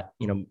that,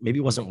 maybe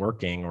wasn't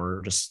working,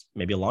 or just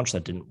maybe a launch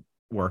that didn't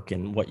work,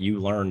 and what you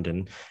learned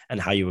and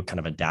how you kind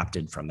of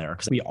adapted from there.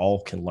 Because we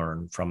all can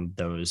learn from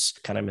those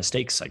kind of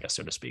mistakes, I guess,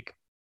 so to speak.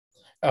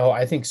 Oh,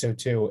 I think so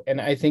too.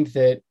 And I think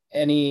that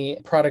any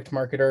product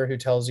marketer who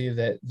tells you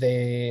that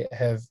they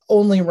have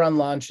only run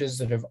launches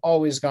that have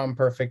always gone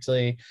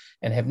perfectly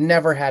and have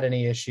never had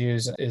any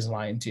issues is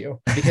lying to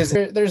you, because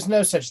there's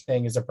no such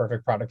thing as a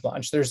perfect product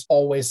launch. There's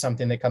always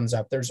something that comes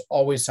up. There's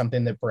always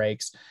something that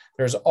breaks.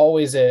 There's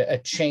always a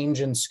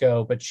change in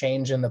scope, a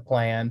change in the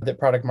plan that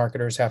product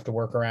marketers have to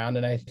work around.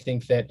 And I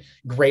think that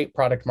great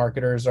product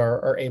marketers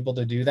are able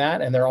to do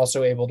that. And they're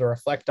also able to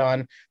reflect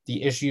on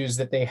the issues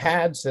that they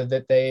had so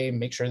that they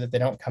make sure that they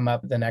don't come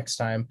up the next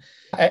time.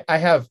 I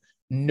have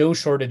no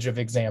shortage of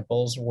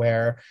examples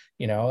where,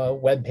 a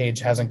web page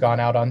hasn't gone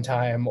out on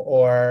time,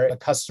 or a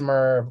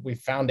customer, we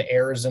found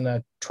errors in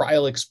a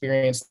trial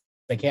experience.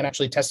 They can't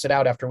actually test it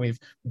out after we've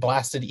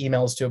blasted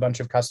emails to a bunch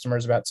of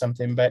customers about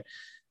something. But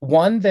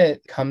one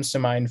that comes to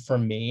mind for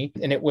me,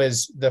 and it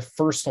was the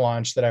first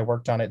launch that I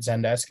worked on at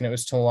Zendesk, and it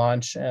was to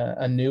launch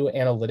a new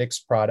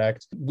analytics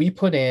product. We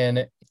put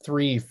in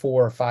 3,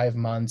 4, 5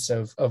 months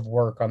of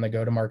work on the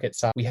go-to-market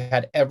side. We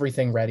had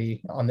everything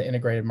ready on the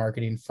integrated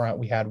marketing front.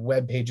 We had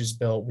web pages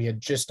built. We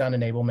had just done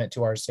enablement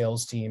to our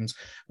sales teams.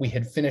 We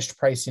had finished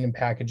pricing and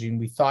packaging.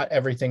 We thought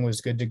everything was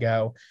good to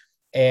go.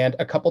 And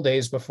a couple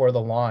days before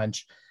the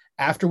launch,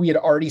 after we had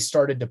already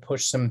started to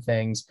push some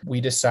things, we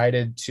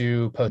decided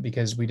to post,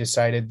 because we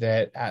decided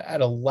that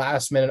at a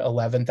last minute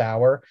 11th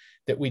hour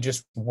that we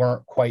just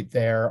weren't quite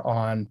there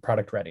on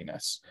product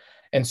readiness.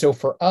 And so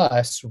for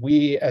us,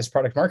 we as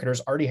product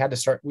marketers already had to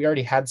start, we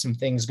already had some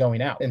things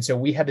going out. And so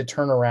we had to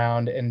turn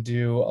around and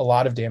do a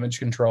lot of damage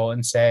control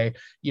and say,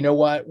 you know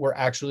what, we're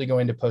actually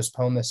going to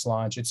postpone this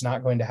launch. It's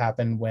not going to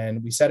happen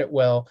when we said it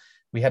will.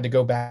 We had to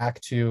go back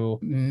to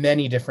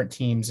many different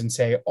teams and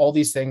say, all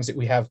these things that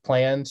we have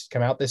planned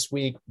come out this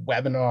week,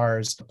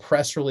 webinars,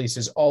 press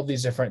releases, all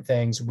these different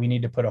things we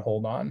need to put a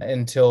hold on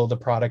until the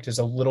product is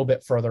a little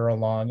bit further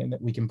along and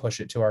that we can push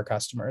it to our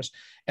customers.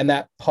 And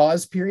that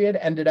pause period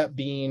ended up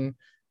being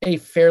a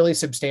fairly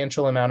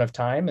substantial amount of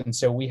time. And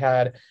so we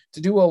had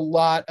to do a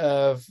lot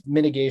of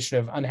mitigation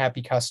of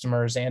unhappy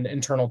customers and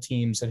internal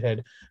teams that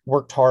had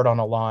worked hard on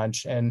a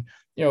launch. And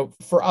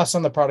for us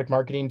on the product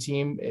marketing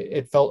team,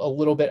 it felt a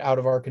little bit out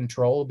of our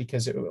control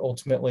because it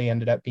ultimately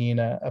ended up being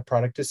a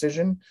product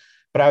decision.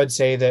 But I would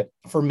say that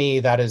for me,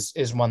 that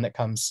is one that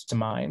comes to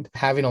mind.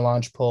 Having a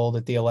launch pulled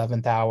at the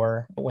 11th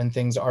hour when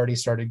things already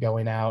started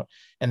going out,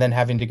 and then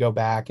having to go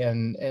back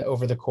and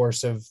over the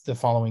course of the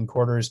following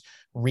quarters,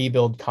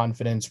 rebuild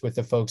confidence with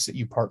the folks that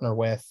you partner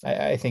with.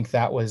 I think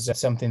that was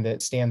something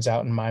that stands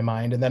out in my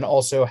mind. And then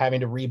also having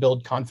to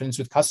rebuild confidence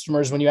with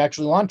customers when you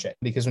actually launch it,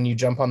 because when you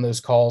jump on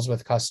those calls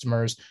with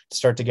customers to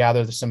start to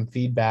gather some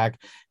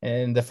feedback,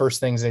 and the first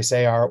things they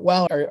say are,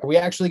 well, are we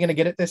actually going to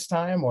get it this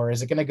time? Or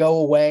is it going to go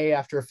away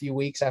after a few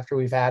weeks after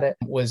we've had it?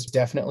 Was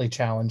definitely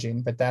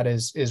challenging, but that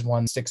is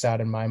one that sticks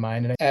out in my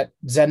mind. And at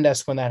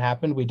Zendesk, when that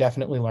happened, we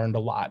definitely learned a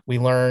lot. We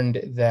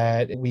learned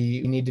that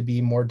we need to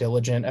be more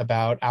diligent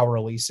about our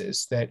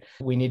releases, that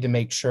we need to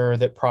make sure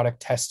that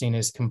product testing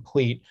is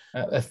complete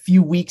a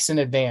few weeks in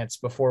advance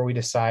before we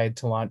decide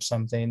to launch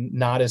something,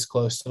 not as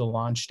close to the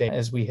launch date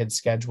as we had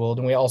scheduled.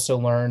 And we also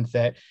learned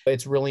that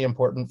it's really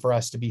important for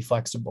us to be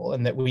flexible,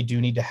 and that we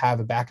do need to have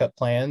a backup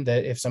plan,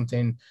 that if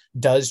something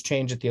does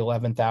change at the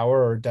 11th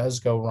hour or does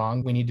go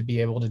wrong, we need to be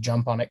able to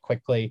jump on it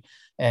quickly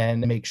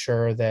and make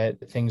sure that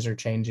things are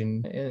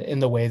changing in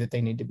the way that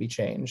they need to be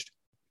changed.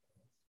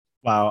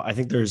 Wow. I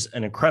think there's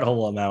an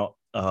incredible amount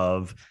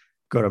of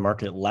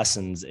go-to-market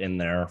lessons in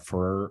there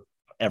for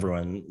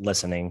everyone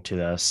listening to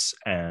this.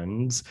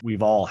 And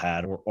we've all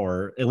had,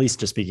 or at least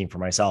just speaking for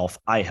myself,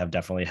 I have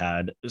definitely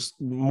had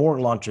more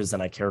launches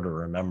than I care to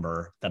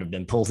remember that have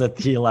been pulled at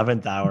the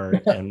 11th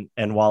hour.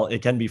 and while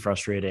it can be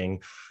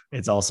frustrating,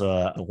 it's also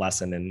a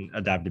lesson in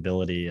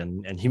adaptability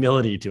and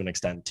humility to an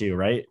extent too,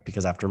 right?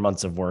 Because after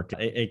months of work,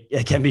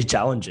 it can be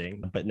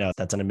challenging. But no,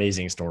 that's an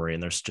amazing story.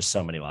 And there's just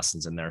so many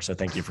lessons in there. So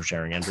thank you for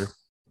sharing, Andrew.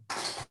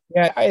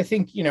 Yeah, I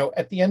think,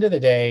 at the end of the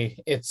day,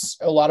 it's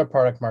a lot of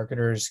product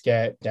marketers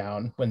get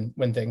down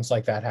when things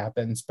like that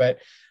happens. But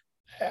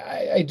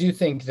I do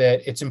think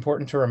that it's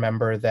important to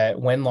remember that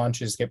when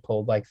launches get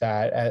pulled like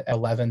that at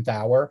 11th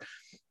hour,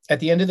 at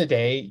the end of the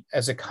day,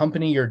 as a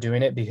company, you're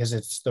doing it because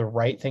it's the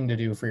right thing to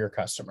do for your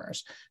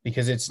customers,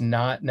 because it's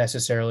not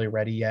necessarily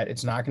ready yet.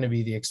 It's not going to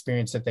be the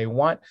experience that they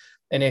want.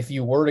 And if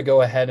you were to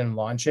go ahead and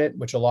launch it,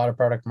 which a lot of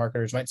product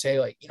marketers might say,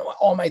 like, what,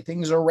 all my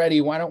things are ready.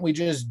 Why don't we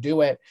just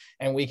do it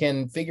and we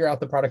can figure out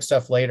the product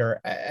stuff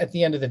later? At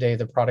the end of the day,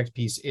 the product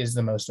piece is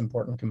the most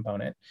important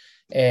component.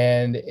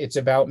 And it's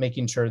about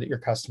making sure that your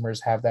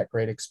customers have that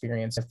great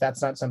experience. If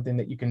that's not something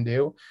that you can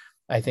do,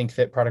 I think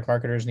that product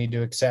marketers need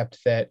to accept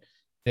that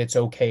it's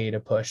okay to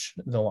push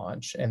the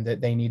launch, and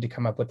that they need to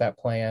come up with that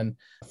plan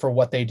for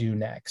what they do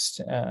next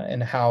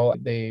and how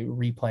they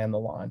replan the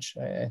launch.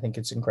 I think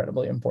it's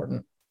incredibly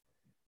important.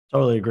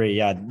 Totally agree.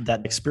 Yeah,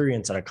 that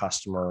experience that a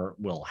customer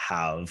will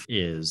have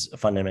is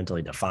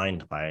fundamentally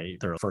defined by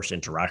their first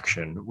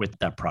interaction with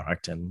that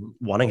product and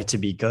wanting it to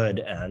be good.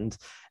 And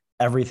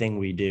everything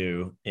we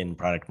do in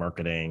product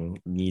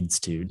marketing needs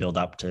to build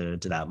up to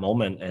that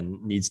moment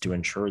and needs to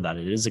ensure that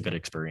it is a good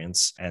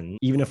experience. And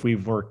even if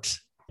we've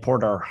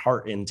poured our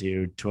heart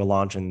into a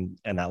launch and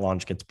that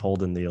launch gets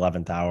pulled in the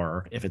 11th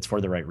hour, if it's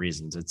for the right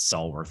reasons, it's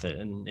all worth it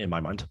in my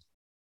mind.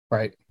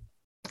 Right.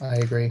 I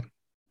agree.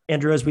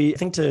 Andrew, as we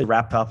think to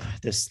wrap up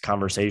this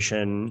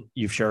conversation,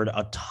 you've shared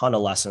a ton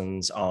of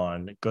lessons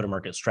on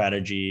go-to-market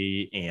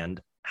strategy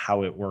and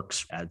how it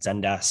works at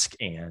Zendesk.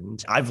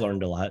 And I've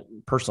learned a lot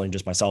personally,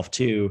 just myself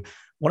too,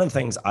 One of the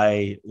things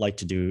I like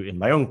to do in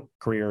my own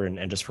career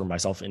and just for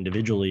myself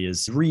individually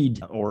is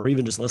read or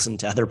even just listen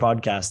to other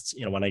podcasts,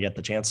 when I get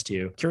the chance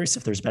to. Curious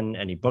if there's been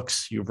any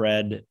books you've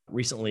read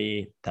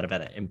recently that have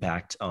had an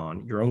impact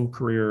on your own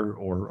career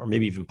or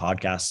maybe even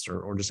podcasts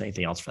or just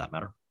anything else for that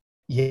matter.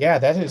 Yeah,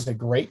 that is a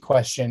great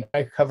question.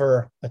 I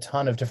cover a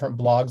ton of different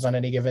blogs on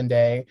any given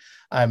day.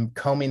 I'm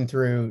combing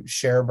through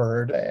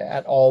ShareBird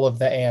at all of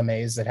the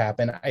AMAs that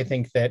happen. I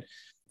think that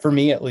for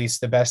me, at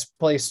least, the best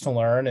place to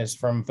learn is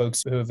from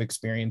folks who have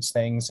experienced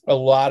things. A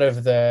lot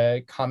of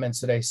the comments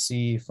that I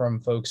see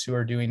from folks who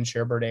are doing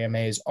ShareBird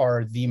AMAs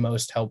are the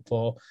most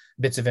helpful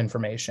bits of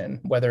information,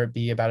 whether it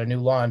be about a new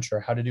launch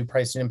or how to do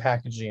pricing and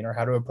packaging or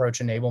how to approach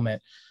enablement.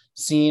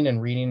 Seeing and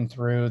reading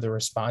through the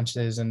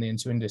responses and the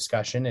ensuing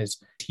discussion is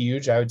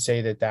huge. I would say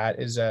that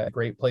is a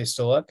great place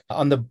to look.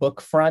 On the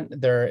book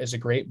front, there is a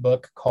great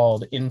book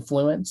called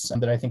Influence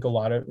that I think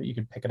you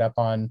could pick it up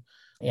on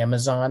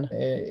Amazon.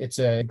 It's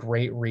a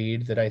great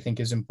read that I think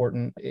is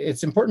important.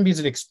 It's important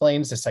because it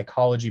explains the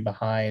psychology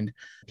behind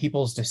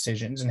people's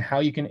decisions and how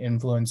you can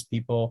influence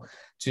people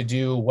to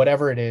do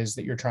whatever it is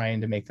that you're trying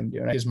to make them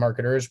do. And as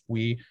marketers,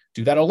 we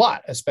do that a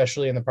lot,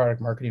 especially in the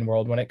product marketing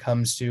world when it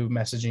comes to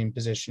messaging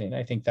positioning.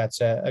 I think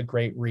that's a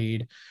great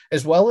read,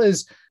 as well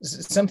as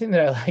something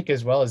that I like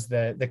as well as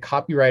the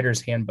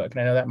copywriter's handbook.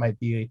 And I know that might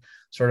be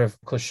sort of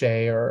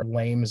cliche or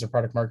lame as a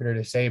product marketer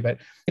to say, but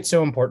it's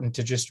so important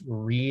to just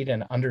read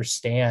and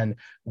understand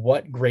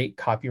what great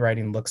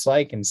copywriting looks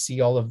like and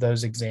see all of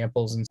those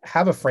examples and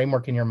have a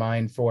framework in your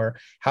mind for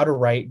how to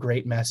write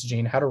great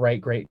messaging, how to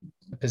write great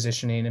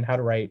positioning, and how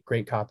to write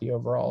great copy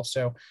overall.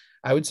 So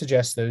I would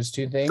suggest those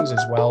two things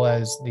as well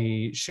as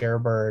the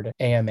ShareBird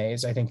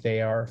AMAs. I think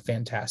they are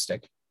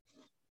fantastic.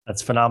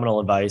 That's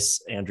phenomenal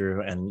advice,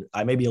 Andrew. And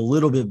I may be a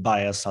little bit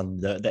biased on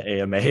the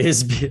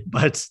AMAs,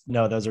 but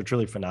no, those are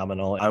truly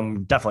phenomenal.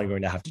 I'm definitely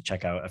going to have to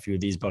check out a few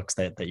of these books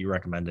that you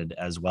recommended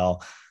as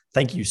well.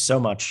 Thank you so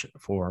much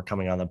for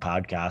coming on the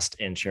podcast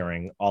and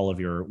sharing all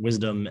of your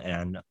wisdom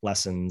and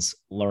lessons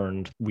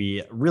learned.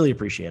 We really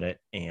appreciate it.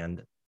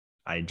 And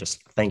I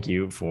just thank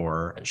you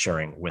for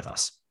sharing with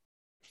us.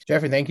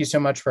 Jeffrey, thank you so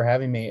much for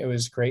having me. It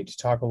was great to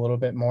talk a little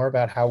bit more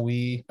about how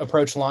we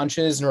approach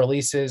launches and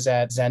releases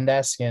at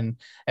Zendesk and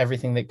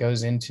everything that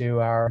goes into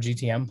our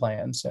GTM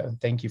plan. So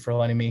thank you for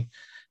letting me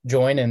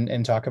join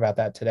and talk about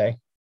that today.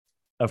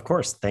 Of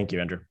course. Thank you,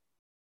 Andrew.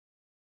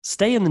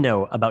 Stay in the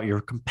know about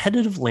your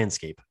competitive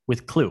landscape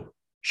with Clue.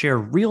 Share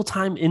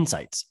real-time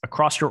insights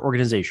across your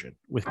organization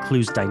with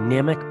Clue's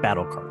dynamic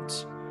battle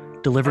cards,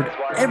 delivered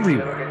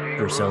everywhere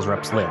your sales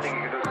reps live,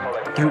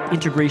 through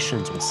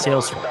integrations with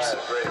Salesforce,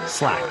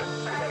 Slack,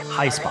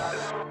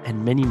 HighSpot,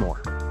 and many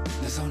more.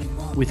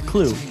 With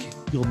Clue,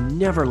 you'll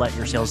never let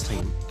your sales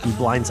team be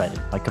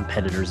blindsided by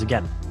competitors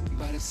again.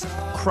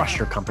 Crush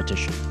your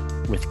competition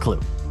with Clue.